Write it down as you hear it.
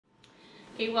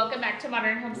Hey, welcome back to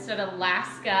Modern Homestead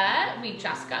Alaska. We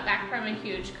just got back from a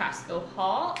huge Costco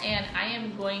haul, and I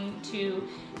am going to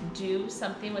do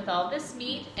something with all this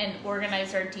meat and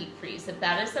organize our deep freeze. If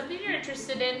that is something you're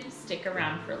interested in, stick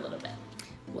around for a little bit.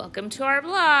 Welcome to our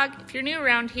vlog. If you're new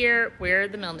around here, we're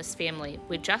the Milnes family.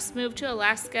 We just moved to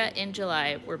Alaska in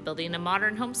July. We're building a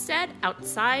modern homestead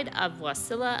outside of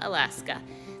Wasilla, Alaska.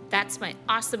 That's my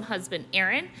awesome husband,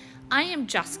 Aaron. I am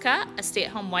Jessica, a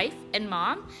stay-at-home wife and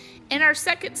mom, and our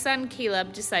second son,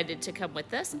 Caleb, decided to come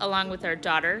with us, along with our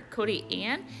daughter, Cody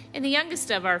Ann, and the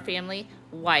youngest of our family,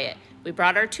 Wyatt. We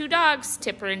brought our two dogs,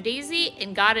 Tipper and Daisy,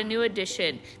 and got a new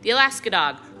addition, the Alaska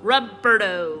dog,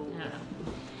 Roberto.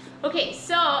 Okay,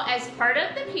 so as part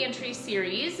of the pantry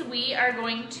series, we are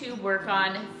going to work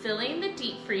on filling the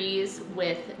deep freeze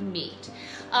with meat.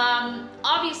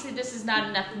 Obviously, this is not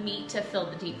enough meat to fill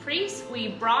the deep freeze. We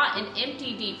brought an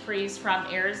empty deep freeze from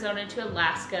Arizona to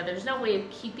Alaska. There's no way of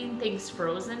keeping things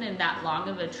frozen in that long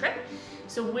of a trip,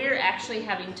 so we're actually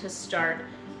having to start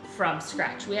from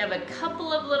scratch. We have a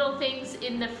couple of little things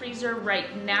in the freezer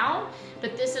right now,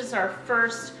 but this is our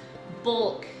first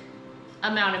bulk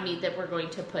amount of meat that we're going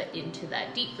to put into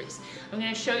that deep freeze. I'm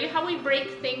going to show you how we break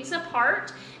things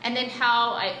apart and then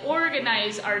how I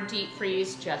organize our deep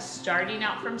freeze just starting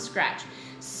out from scratch.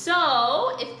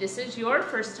 So if this is your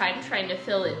first time trying to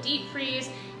fill a deep freeze,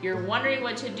 you're wondering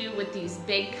what to do with these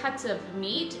big cuts of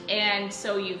meat, and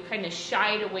so you've kind of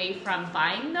shied away from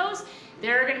buying those,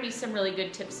 there are going to be some really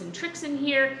good tips and tricks in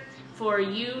here for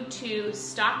you to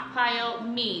stockpile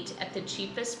meat at the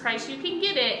cheapest price you can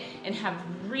get it and have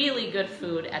really good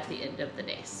food at the end of the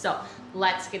day. So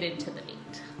let's get into the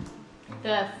meat.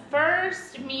 The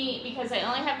first meat, because I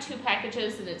only have 2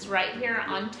 packages and it's right here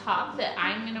on top that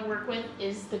I'm gonna work with,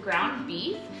 is the ground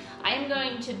beef. I'm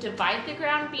going to divide the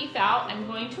ground beef out. I'm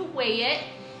going to weigh it.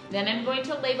 Then I'm going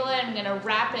to label it. I'm gonna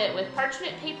wrap it with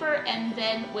parchment paper and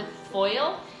then with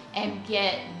foil and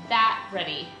get that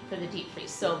ready for the deep freeze.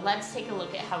 So let's take a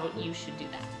look at how you should do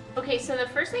that. Okay, so the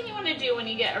first thing you want to do when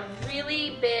you get a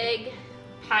really big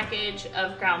package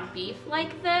of ground beef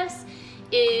like this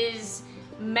is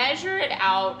measure it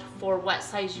out for what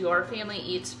size your family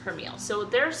eats per meal. So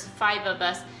there's 5 of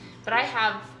us, but I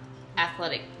have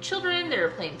athletic children that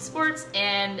are playing sports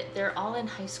and they're all in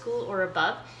high school or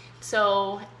above.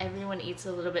 So everyone eats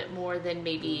a little bit more than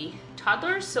maybe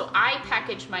toddlers. So I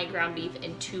package my ground beef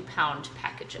in 2-pound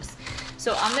packages.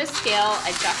 So on this scale,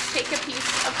 I just take a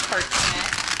piece of parchment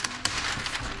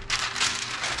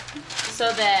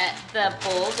so that the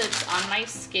bowl that's on my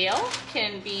scale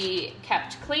can be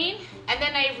kept clean. And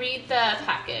then I read the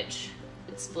package.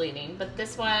 It's bleeding, but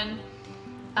this one,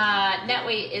 net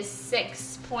weight is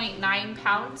 6.9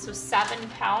 pounds, so 7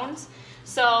 pounds.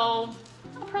 So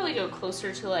I'll probably go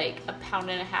closer to like 1.5 pounds,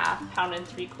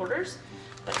 1.75 pounds,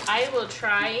 but I will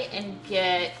try and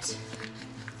get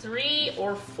 3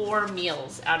 or 4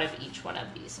 meals out of each one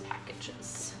of these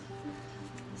packages.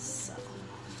 So.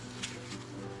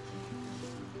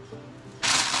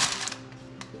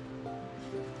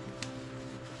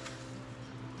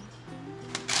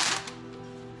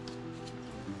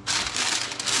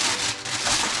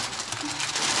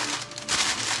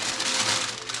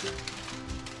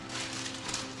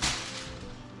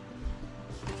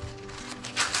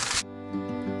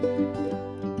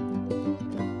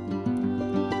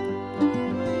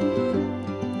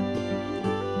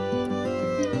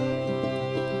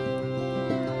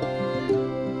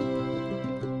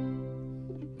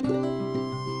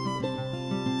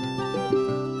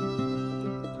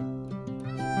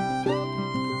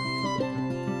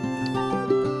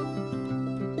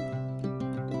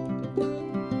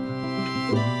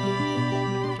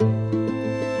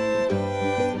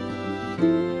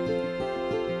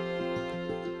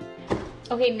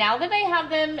 Okay, now that I have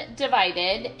them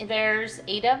divided, there's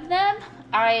 8 of them.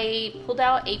 I pulled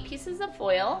out 8 pieces of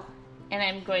foil and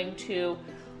I'm going to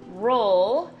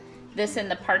roll this in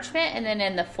the parchment and then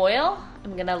in the foil.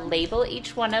 I'm gonna label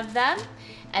each one of them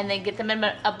and then get them in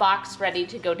a box ready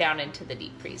to go down into the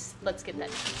deep freeze. Let's get that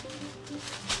done.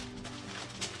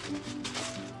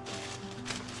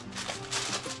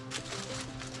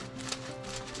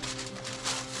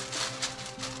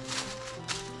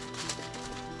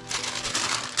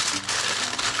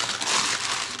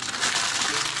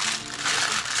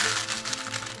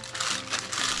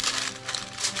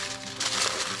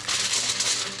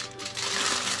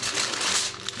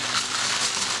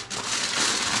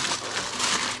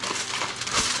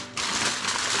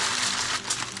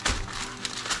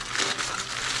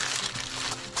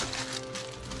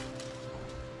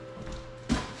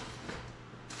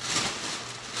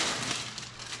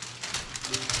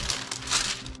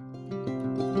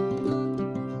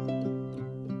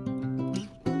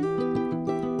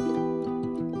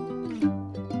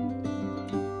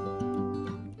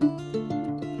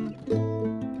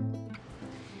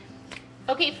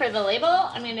 Okay, for the label,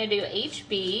 I'm gonna do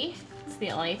HB. It's the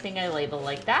only thing I label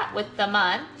like that, with the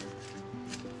month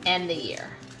and the year.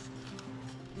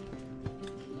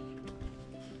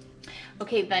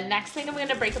 Okay, the next thing I'm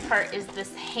gonna break apart is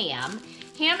this ham.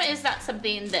 Ham is not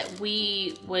something that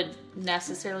we would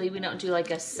necessarily, we don't do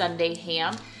like a Sunday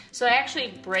ham. So I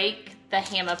actually break the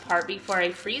ham apart before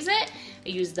I freeze it. I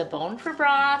use the bone for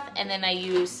broth, and then I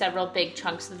use several big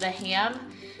chunks of the ham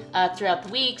throughout the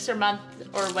weeks or month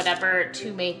or whatever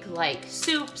to make like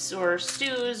soups or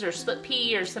stews or split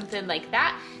pea or something like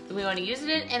that we want to use it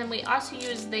in. And then we also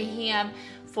use the ham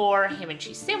for ham and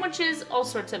cheese sandwiches, all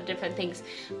sorts of different things.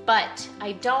 But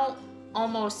I don't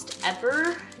almost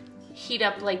ever heat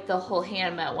up like the whole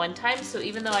ham at one time. So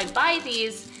even though I buy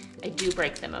these, I do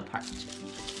break them apart.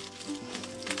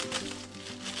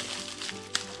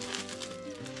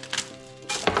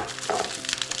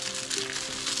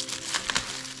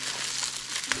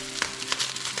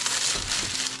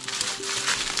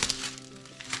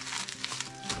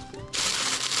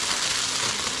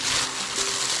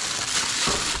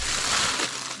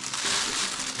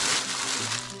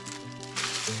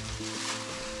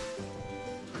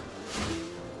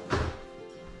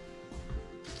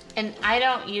 And I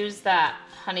don't use that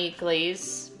honey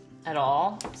glaze at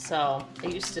all, so I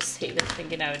used to save it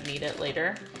thinking I would need it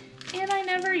later, and I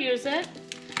never use it.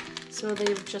 So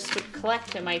they just would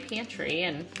collect in my pantry,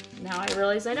 and now I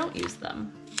realize I don't use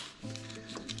them.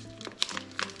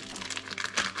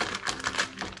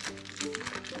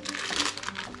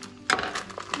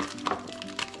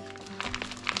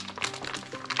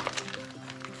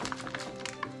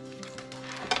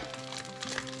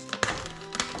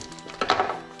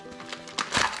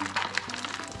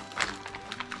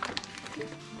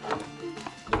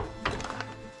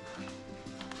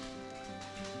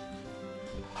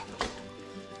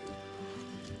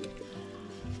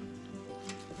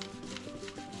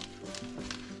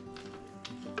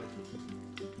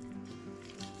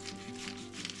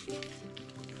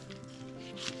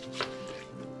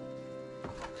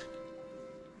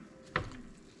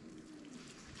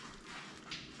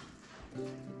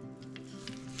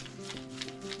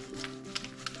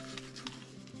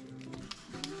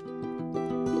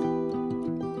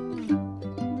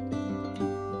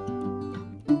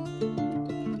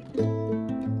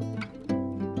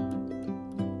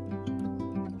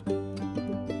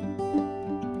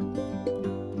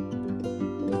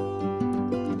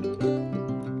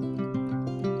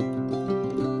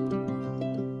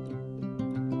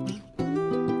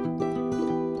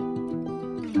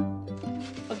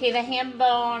 Okay, the ham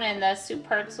bone and the soup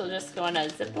parts will just go in a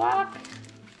Ziploc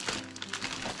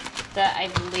that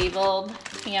I've labeled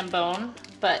ham bone,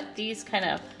 but these kind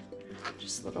of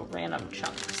just little random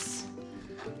chunks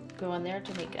go in there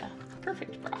to make a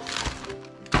perfect broth.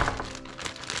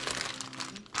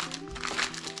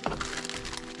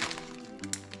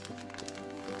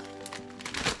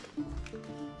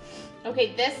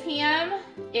 Okay, this ham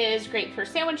is great for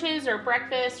sandwiches or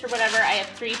breakfast or whatever. I have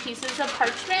 3 pieces of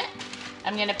parchment.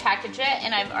 I'm gonna package it,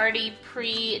 and I've already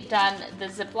pre-done the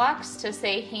Ziplocs to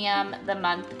say ham, the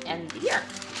month, and the year.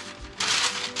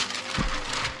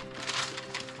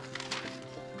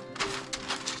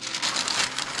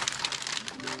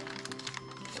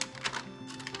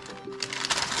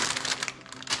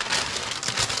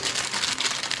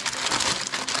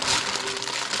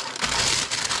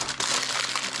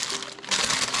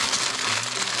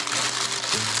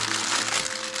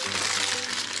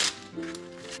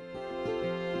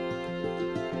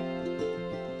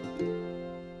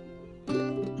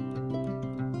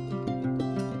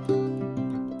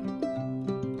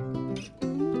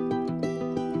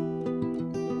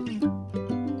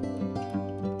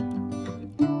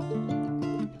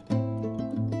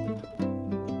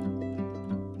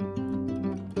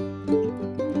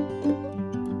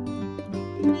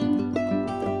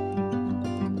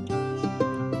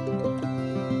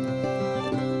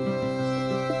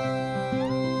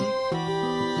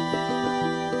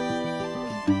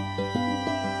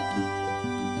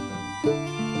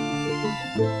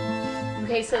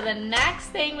 Okay, so the next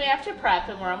thing we have to prep,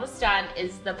 and we're almost done,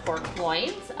 is the pork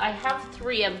loins. I have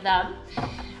 3 of them.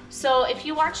 So if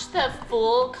you watch the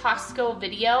full Costco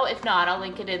video, if not, I'll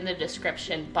link it in the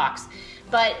description box.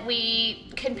 But we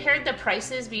compared the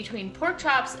prices between pork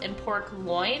chops and pork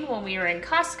loin when we were in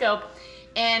Costco,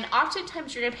 and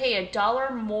oftentimes you're gonna pay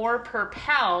 $1 more per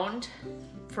pound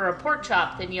for a pork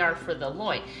chop than you are for the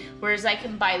loin. Whereas I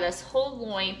can buy this whole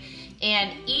loin,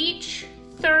 and each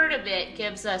third of it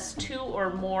gives us 2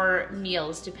 or more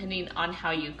meals depending on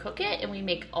how you cook it, and we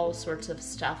make all sorts of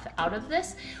stuff out of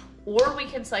this. or we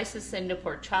can slice this into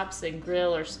pork chops and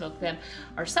grill or smoke them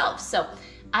ourselves. So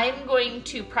I'm going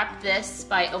to prep this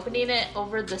by opening it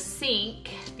over the sink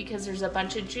because there's a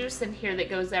bunch of juice in here that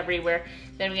goes everywhere.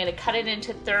 Then I'm gonna cut it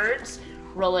into thirds,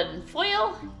 roll it in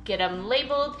foil, get them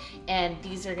labeled, and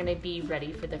these are gonna be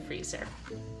ready for the freezer.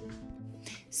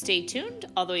 Stay tuned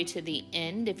all the way to the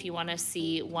end if you want to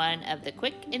see one of the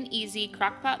quick and easy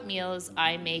crockpot meals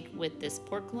I make with this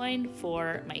pork loin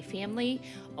for my family.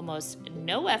 Almost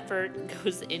no effort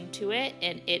goes into it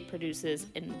and it produces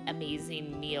an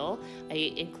amazing meal.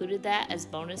 I included that as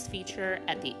bonus feature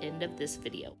at the end of this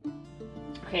video.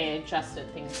 Okay, I adjusted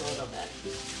things a little bit.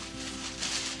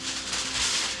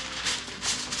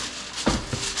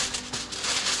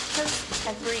 Because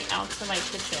every ounce of my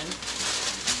kitchen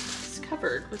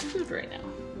covered with food right now.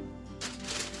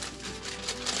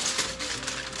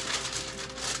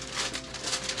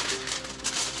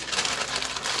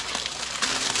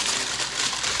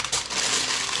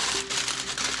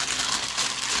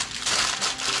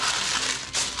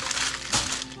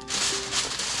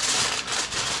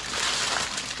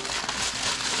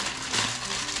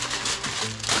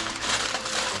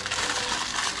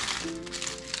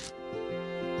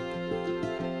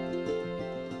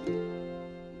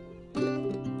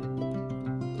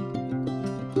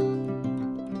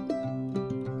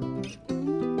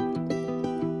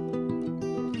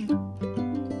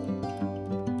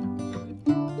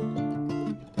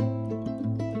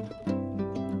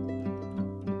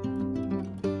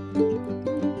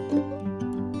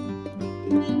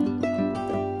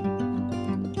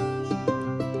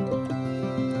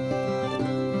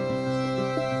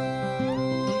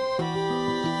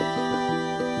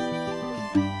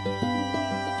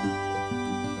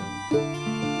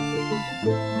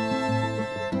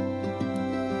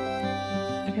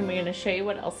 Show you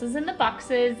what else is in the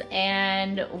boxes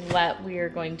and what we are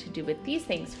going to do with these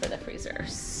things for the freezer.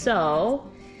 So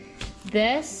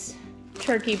this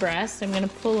turkey breast I'm going to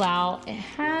pull out. It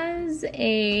has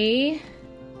a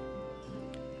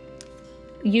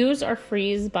use or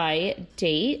freeze by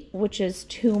date, which is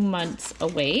 2 months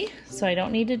away, so I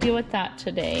don't need to deal with that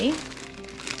today.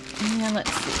 And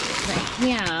let's see, the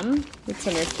ham that's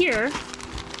under here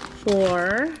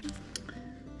for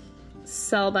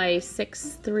sell by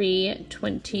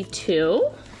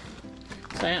 6/3/22,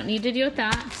 so I don't need to deal with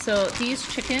that. So these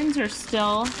chickens are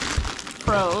still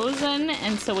frozen,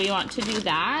 and so we want to do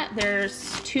that.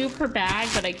 There's 2 per bag,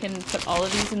 but I can put all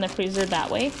of these in the freezer that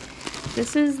way.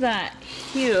 This is that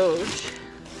huge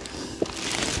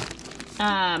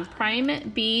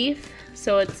prime beef,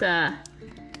 so it's a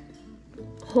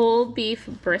whole beef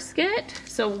brisket.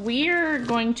 So we're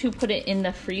going to put it in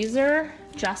the freezer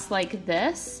just like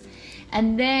this.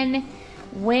 And then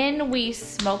when we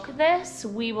smoke this,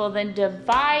 we will then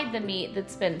divide the meat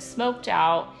that's been smoked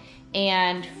out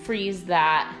and freeze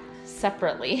that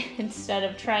separately. Instead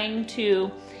of trying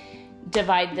to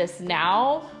divide this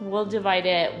now, we'll divide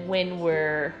it when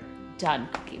we're done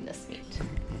cooking this meat.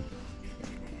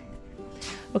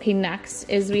 Okay, next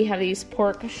is we have these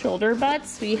pork shoulder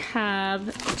butts. We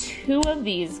have 2 of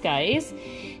these guys.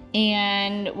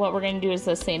 And what we're gonna do is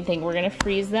the same thing. We're gonna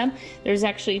freeze them. There's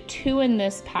actually 2 in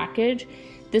this package.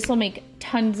 This will make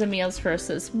tons of meals for us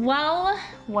as well.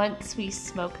 Once we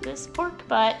smoke this pork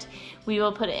butt, we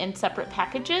will put it in separate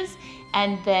packages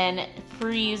and then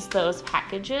freeze those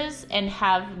packages and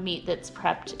have meat that's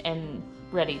prepped and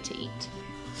ready to eat.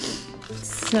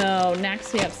 So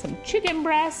next we have some chicken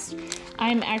breast.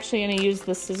 I'm actually gonna use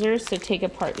the scissors to take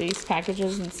apart these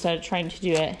packages instead of trying to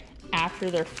do it after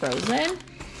they're frozen.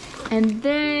 And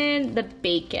then the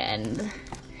bacon.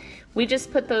 We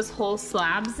just put those whole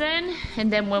slabs in,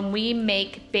 and then when we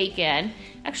make bacon,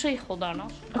 actually, hold on.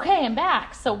 Okay, I'm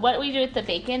back. So what we do with the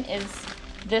bacon is,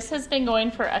 this has been going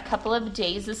for a couple of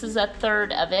days. This is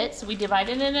 1/3 of it. So we divide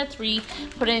it into 3,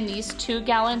 put it in these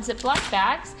 2-gallon Ziploc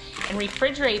bags, and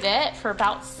refrigerate it for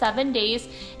about 7 days,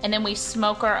 and then we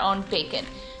smoke our own bacon.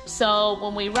 So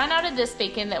when we run out of this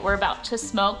bacon that we're about to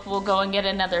smoke, we'll go and get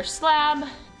another slab,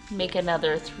 make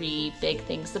another 3 big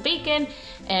things of bacon,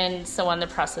 and so on. The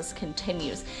process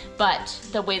continues. But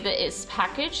the way that it's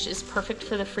packaged is perfect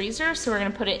for the freezer, so we're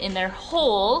gonna put it in there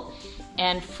whole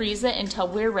and freeze it until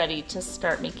we're ready to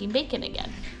start making bacon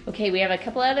again. Okay, we have a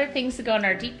couple other things to go in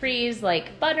our deep freeze,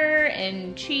 like butter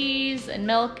and cheese and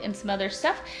milk and some other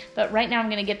stuff, but right now I'm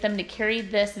gonna get them to carry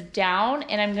this down,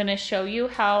 and I'm gonna show you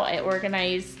how I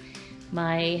organize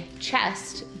my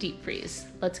chest deep freeze.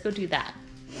 Let's go do that.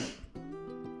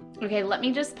 Okay, let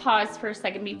me just pause for a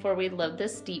second before we load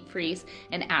this deep freeze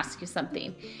and ask you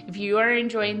something. If you are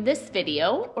enjoying this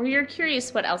video or you're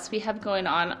curious what else we have going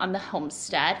on the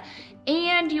homestead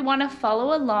and you want to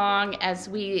follow along as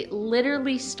we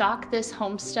literally stock this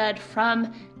homestead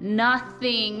from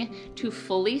nothing to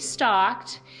fully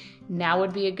stocked, now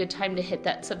would be a good time to hit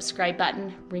that subscribe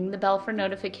button, ring the bell for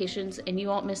notifications, and you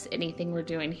won't miss anything we're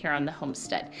doing here on the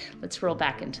homestead. Let's roll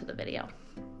back into the video.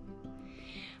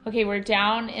 Okay, we're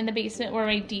down in the basement where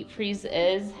my deep freeze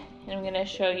is, and I'm gonna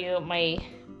show you my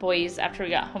boys after we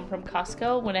got home from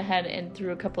Costco. Went ahead and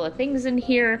threw a couple of things in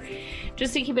here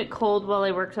just to keep it cold while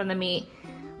I worked on the meat.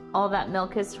 All that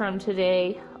milk is from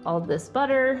today, all this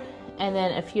butter, and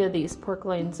then a few of these pork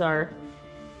loins are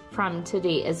from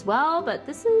today as well, but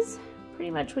this is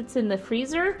pretty much what's in the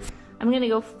freezer. I'm gonna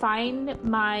go find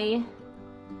my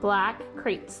black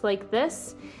crates like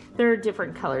this. They're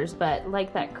different colors, but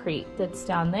like that crate that's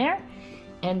down there,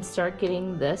 and start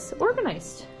getting this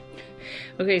organized.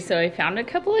 Okay, so I found a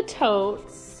couple of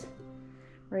totes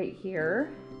right here.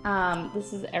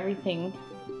 This is everything,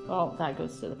 well, that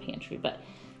goes to the pantry, but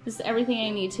this is everything I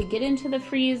need to get into the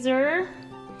freezer.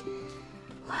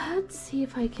 Let's see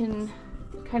if I can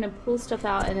kind of pull stuff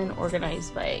out and then organize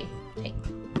by type.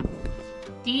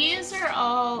 These are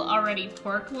all already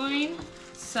pork loin,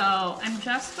 so I'm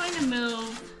just going to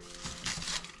move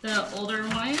the older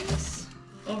ones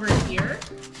over here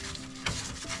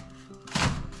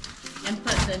and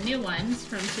put the new ones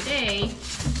from today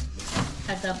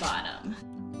at the bottom.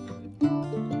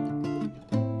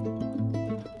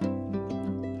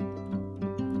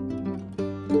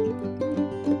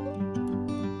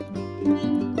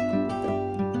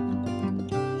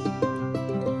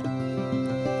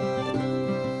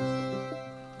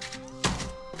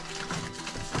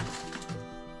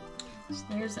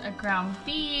 There's a ground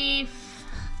beef.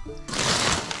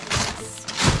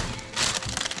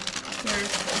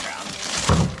 There's the ground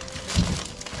beef.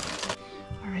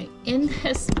 All right, in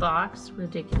this box,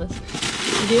 ridiculous,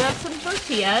 we do have some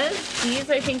tortillas. These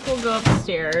I think will go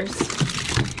upstairs.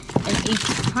 And a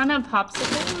ton of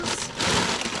popsicles.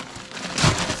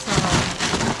 So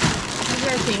these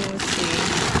are things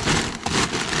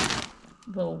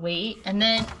we will wait. And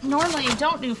then normally I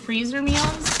don't do freezer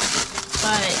meals,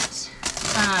 but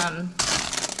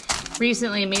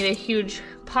recently I made a huge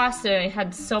pasta. I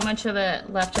had so much of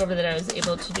it left over that I was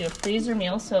able to do a freezer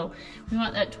meal. So we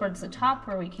want that towards the top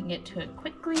where we can get to it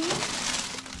quickly.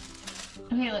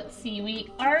 Okay, let's see. We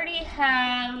already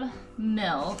have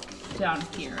milk down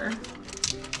here.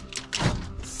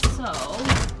 So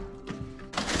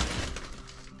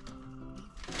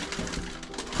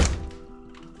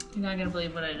you're not gonna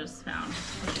believe what I just found.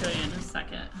 I'll show you in a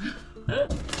second.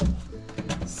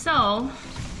 So,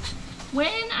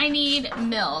 when I need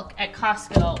milk at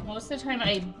Costco, most of the time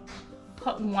I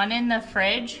put one in the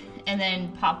fridge and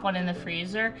then pop one in the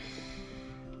freezer.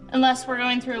 Unless we're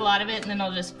going through a lot of it, and then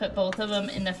I'll just put both of them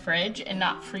in the fridge and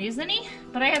not freeze any.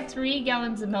 But I have 3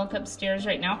 gallons of milk upstairs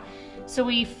right now. So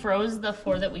we froze the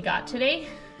 4 that we got today,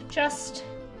 just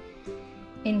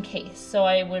in case. So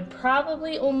I would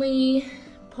probably only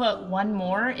put 1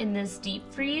 more in this deep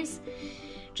freeze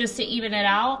just to even it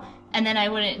out. And then I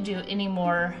wouldn't do any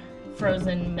more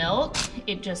frozen milk.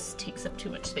 It just takes up too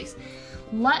much space.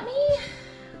 Let me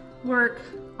work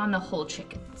on the whole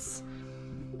chickens.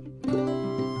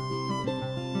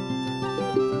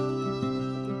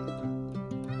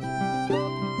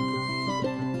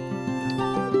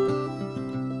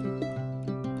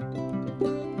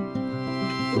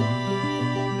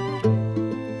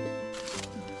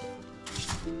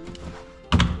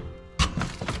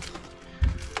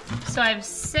 So I have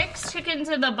 6 chickens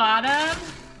at the bottom,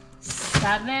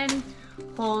 7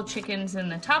 whole chickens in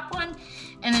the top one,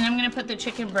 and then I'm gonna put the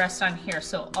chicken breast on here,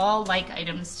 so all like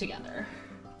items together.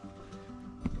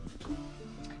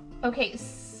 Okay,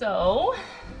 so,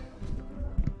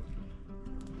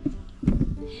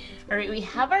 all right, we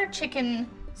have our chicken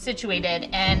situated,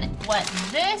 and what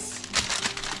this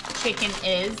chicken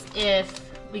is, if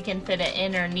we can fit it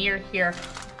in or near here,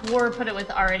 or put it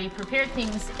with already prepared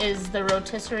things, is the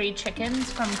rotisserie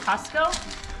chickens from Costco.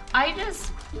 I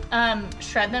just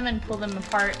shred them and pull them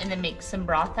apart and then make some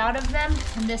broth out of them.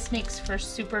 And this makes for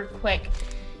super quick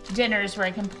dinners where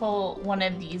I can pull one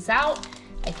of these out.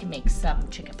 I can make some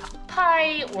chicken pot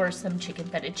pie or some chicken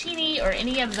fettuccine or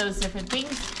any of those different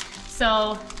things.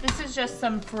 So this is just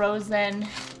some frozen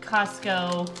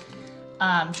Costco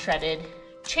shredded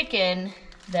chicken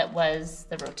that was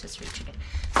the rotisserie chicken.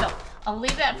 So I'll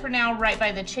leave that for now right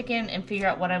by the chicken and figure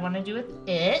out what I want to do with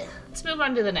it. Let's move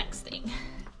on to the next thing.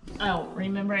 Oh,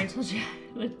 remember I told you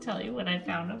I would tell you what I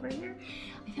found over here?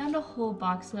 I found a whole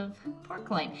box of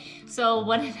pork loin. So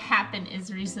what had happened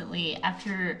is recently,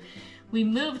 after we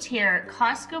moved here,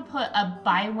 Costco put a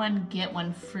buy one, get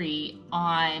one free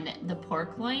on the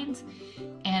pork loins,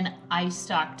 and I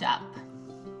stocked up.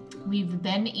 We've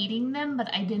been eating them,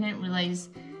 but I didn't realize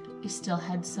I still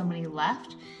had so many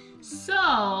left.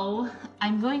 So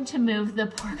I'm going to move the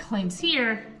pork loins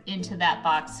here into that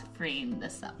box, freeing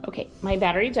this up. Okay, my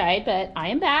battery died, but I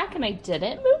am back and I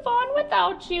didn't move on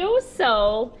without you.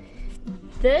 So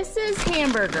this is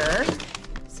hamburger.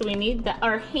 So we need the,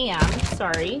 or ham,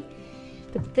 sorry.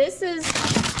 But this is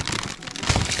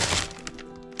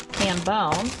ham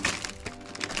bone.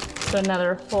 So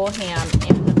another whole ham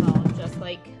in the bone, just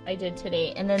like I did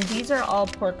today. And then these are all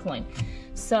pork loin.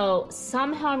 So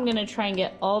somehow I'm gonna try and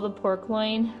get all the pork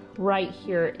loin right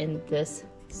here in this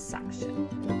section.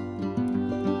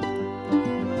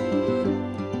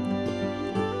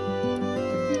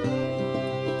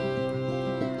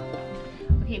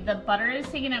 Okay, the butter is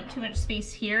taking up too much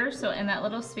space here, so in that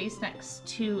little space next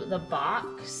to the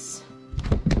box,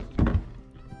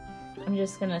 I'm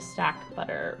just gonna stack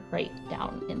butter right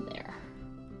down in there.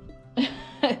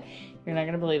 You're not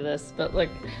gonna believe this, but look,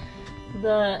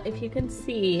 if you can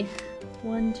see,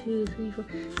 1, 2, 3, 4,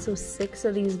 so 6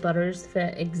 of these butters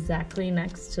fit exactly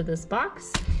next to this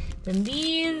box. Then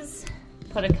these,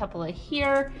 put a couple of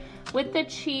here with the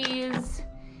cheese,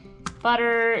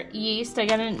 butter, yeast. I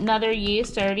got another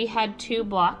yeast. I already had 2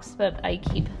 blocks, but I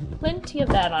keep plenty of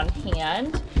that on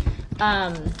hand.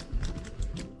 And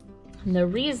the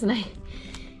reason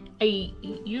I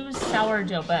use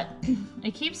sourdough, but I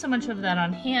keep so much of that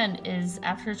on hand is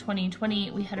after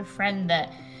 2020, we had a friend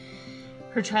that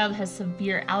her child has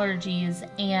severe allergies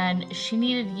and she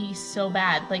needed yeast so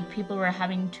bad. Like, people were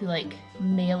having to like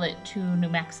mail it to New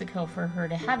Mexico for her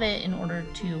to have it in order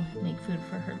to make food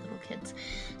for her little kids.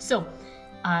 So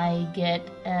I get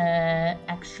an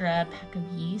extra pack of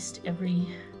yeast every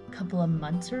couple of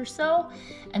months or so,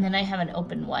 and then I have an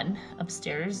open one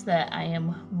upstairs that I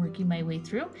am working my way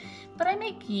through. But I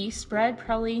make yeast bread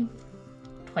probably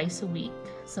twice a week,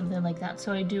 something like that.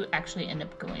 So I do actually end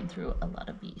up going through a lot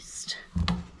of yeast.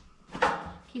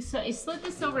 Okay, so I slid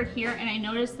this over here and I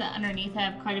noticed that underneath I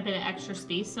have quite a bit of extra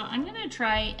space. So I'm gonna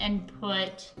try and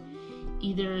put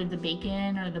either the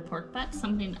bacon or the pork butt,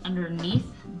 something underneath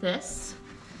this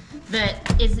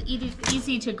that is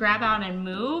easy to grab out and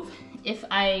move if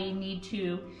I need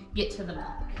to get to the milk.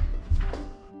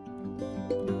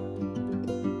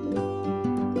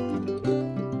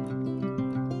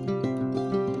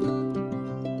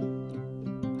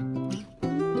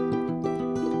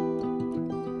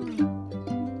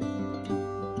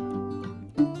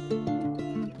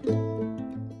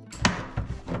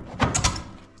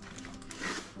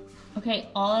 Okay,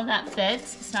 all of that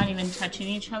fits. It's not even touching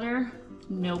each other.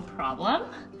 No problem.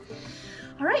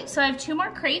 All right, so I have 2 more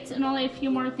crates and only a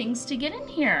few more things to get in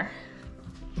here.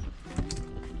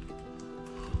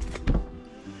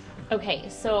 Okay,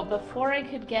 so before I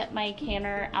could get my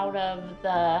canner out of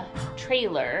the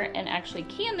trailer and actually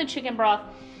can the chicken broth,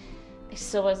 I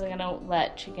still wasn't gonna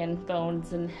let chicken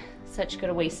bones and such go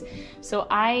to waste. So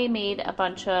I made a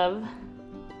bunch of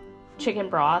chicken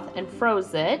broth and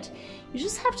froze it. You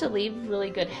just have to leave really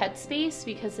good headspace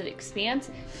because it expands.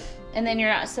 And then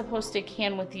you're not supposed to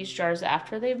can with these jars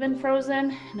after they've been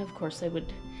frozen. And of course I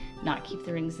would not keep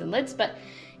the rings and lids, but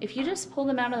if you just pull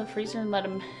them out of the freezer and let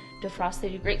them defrost, they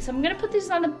do great. So I'm gonna put these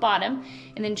on the bottom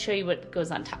and then show you what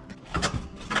goes on top.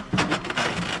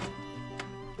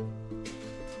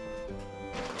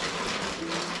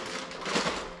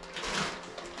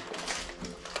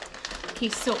 Okay,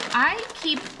 so I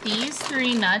keep these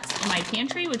 3 nuts in my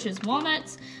pantry, which is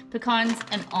walnuts, pecans,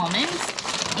 and almonds.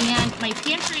 And my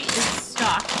pantry is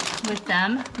stocked with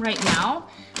them right now.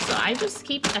 So I just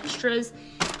keep extras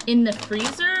in the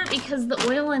freezer because the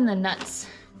oil in the nuts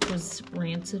was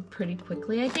rancid pretty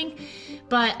quickly, I think.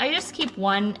 But I just keep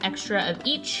 1 extra of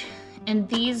each. And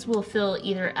these will fill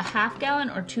either a 1/2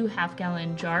 gallon or 2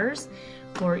 half-gallon jars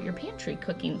for your pantry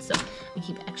cooking. So I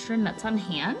keep extra nuts on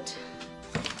hand.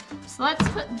 So let's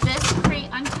put this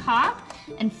crate on top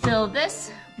and fill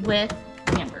this with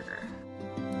hamburger.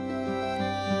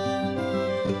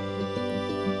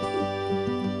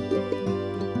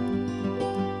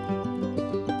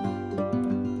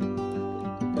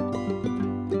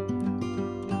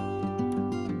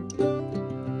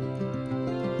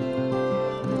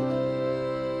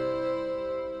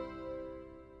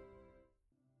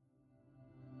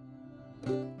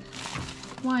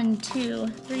 One, 2,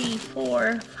 3,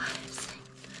 4, 5, 6,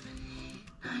 7,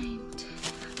 8, 9, 10,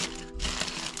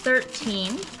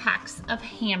 13 packs of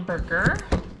hamburger.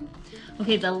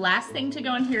 Okay, the last thing to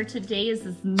go in here today is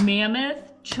this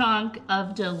mammoth chunk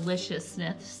of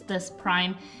deliciousness, this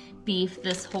prime beef,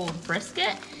 this whole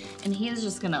brisket. And he is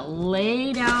just gonna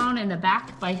lay down in the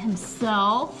back by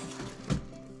himself.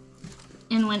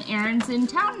 And when Aaron's in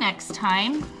town next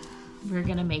time, we're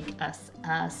gonna make us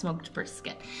a smoked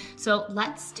brisket. So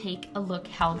let's take a look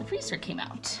how the freezer came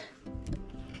out.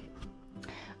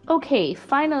 Okay,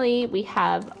 finally we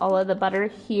have all of the butter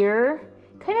here.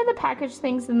 Kind of the packaged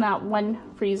things in that one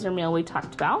freezer meal we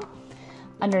talked about.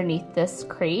 Underneath this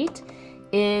crate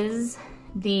is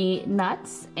the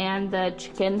nuts and the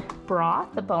chicken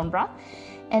broth, the bone broth.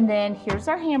 And then here's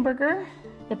our hamburger,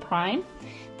 the prime.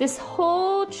 This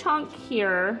whole chunk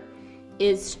here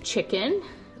is chicken.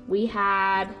 We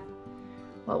had,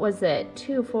 what was it,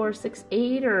 2, 4, 6,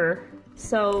 8 or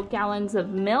so gallons of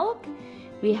milk.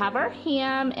 We have our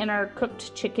ham and our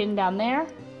cooked chicken down there.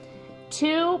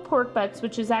 2 pork butts,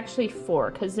 which is actually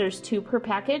 4 because there's 2 per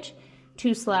package.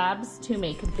 2 slabs to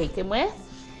make bacon with.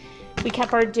 We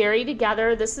kept our dairy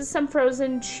together. This is some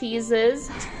frozen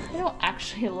cheeses. I don't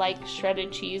actually like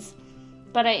shredded cheese,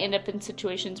 but I end up in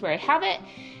situations where I have it,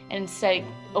 and instead of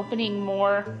opening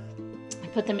more, I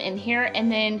put them in here,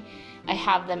 and then I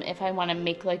have them if I want to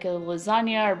make like a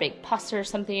lasagna or baked pasta or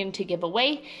something to give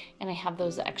away, and I have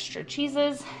those extra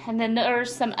cheeses. And then there are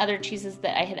some other cheeses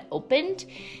that I had opened,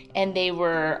 and they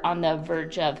were on the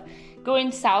verge of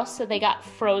going south, so they got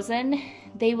frozen.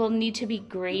 They will need to be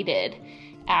grated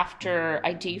after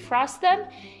I defrost them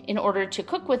in order to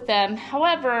cook with them.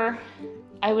 However,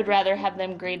 I would rather have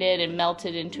them grated and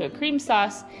melted into a cream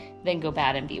sauce than go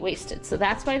bad and be wasted. So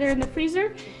that's why they're in the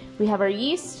freezer. We have our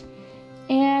yeast,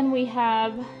 and we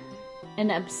have an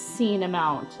obscene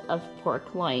amount of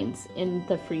pork loins in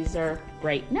the freezer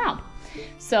right now.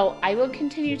 So I will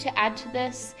continue to add to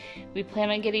this. We plan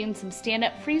on getting some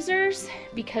stand-up freezers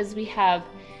because we have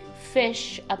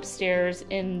fish upstairs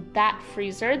in that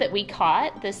freezer that we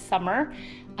caught this summer,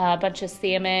 a bunch of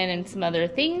salmon and some other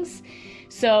things.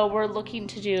 So we're looking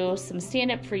to do some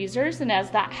stand-up freezers, and as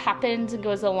that happens and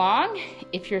goes along,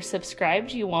 if you're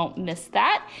subscribed, you won't miss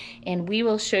that. And we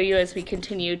will show you as we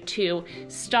continue to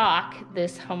stock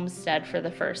this homestead for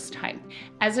the first time.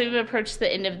 As we've approached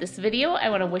the end of this video, I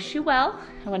want to wish you well.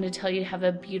 I want to tell you to have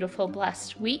a beautiful,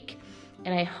 blessed week.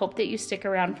 And I hope that you stick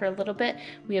around for a little bit.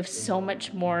 We have so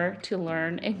much more to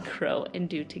learn and grow and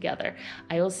do together.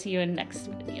 I will see you in the next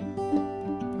video.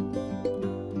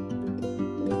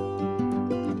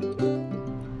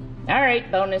 All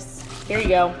right, bonus, here you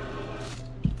go.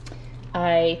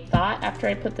 I thought after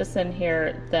I put this in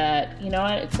here that, you know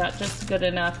what, it's not just good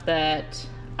enough that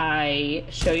I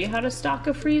show you how to stock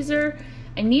a freezer.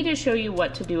 I need to show you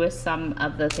what to do with some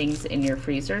of the things in your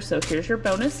freezer. So here's your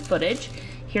bonus footage.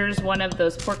 Here's one of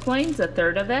those pork loins, a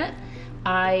third of it.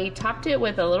 I topped it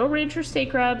with a little rancher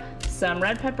steak rub, some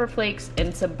red pepper flakes,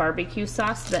 and some barbecue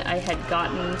sauce that I had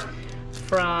gotten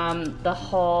from the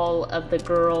haul of the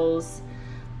girls'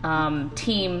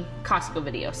 team Costco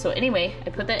video. So anyway,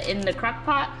 I put that in the crock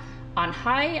pot on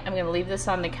high. I'm gonna leave this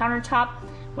on the countertop.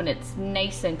 When it's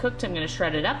nice and cooked, I'm gonna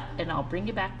shred it up and I'll bring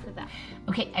you back for that.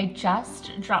 Okay, I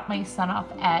just dropped my son off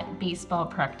at baseball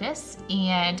practice,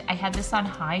 and I had this on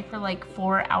high for like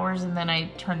 4 hours, and then I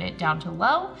turned it down to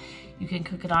low. You can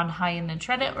cook it on high and then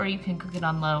shred it, or you can cook it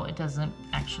on low. It doesn't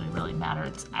actually really matter.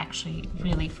 It's actually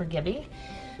really forgiving.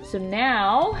 So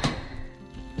now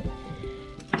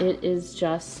it is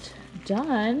just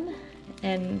done,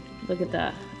 and look at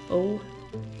that. Oh,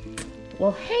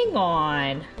 well, hang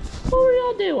on. What were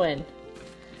y'all doing?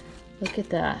 Look at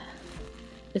that.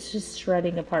 It's just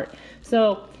shredding apart.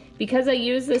 So because I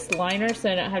use this liner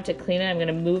so I don't have to clean it, I'm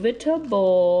gonna move it to a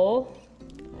bowl.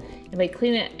 And by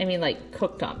clean it, I mean like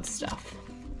cooked on stuff.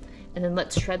 And then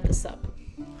let's shred this up.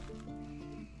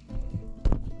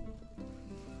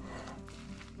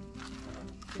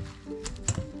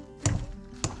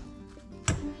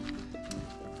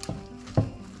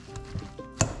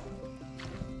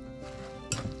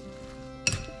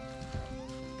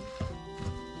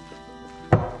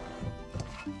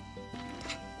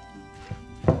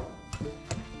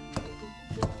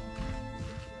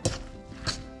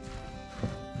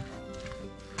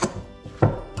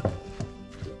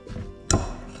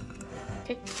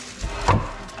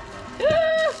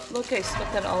 Look, I spit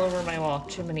that all over my wall.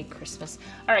 Jiminy Christmas.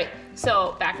 All right,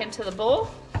 so back into the bowl,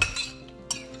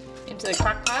 into the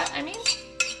crock pot, I mean,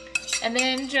 and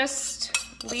then just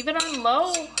leave it on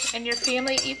low, and your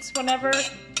family eats whenever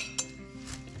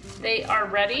they are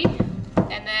ready.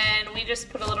 And then we just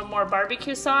put a little more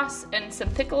barbecue sauce and some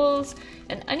pickles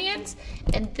and onions.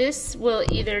 And this will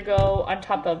either go on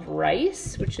top of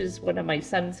rice, which is one of my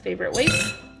son's favorite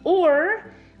ways,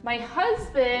 or my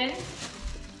husband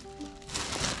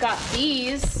got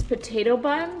these potato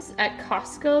buns at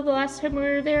Costco the last time we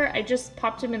were there. I just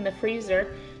popped them in the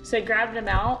freezer, so I grabbed them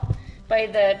out. By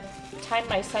the time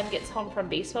my son gets home from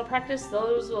baseball practice,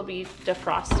 those will be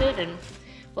defrosted and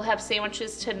we'll have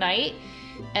sandwiches tonight.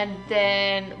 And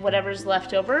then whatever's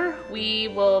left over, we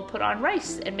will put on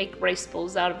rice and make rice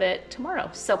bowls out of it tomorrow.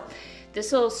 So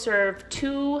this will serve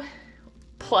 2+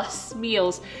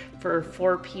 meals for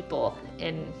 4 people.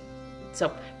 And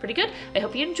so pretty good. I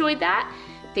hope you enjoyed that.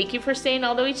 Thank you for staying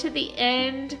all the way to the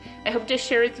end. I hope to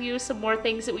share with you some more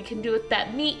things that we can do with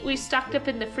that meat we stocked up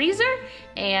in the freezer.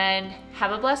 And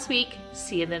have a blessed week.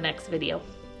 See you in the next video.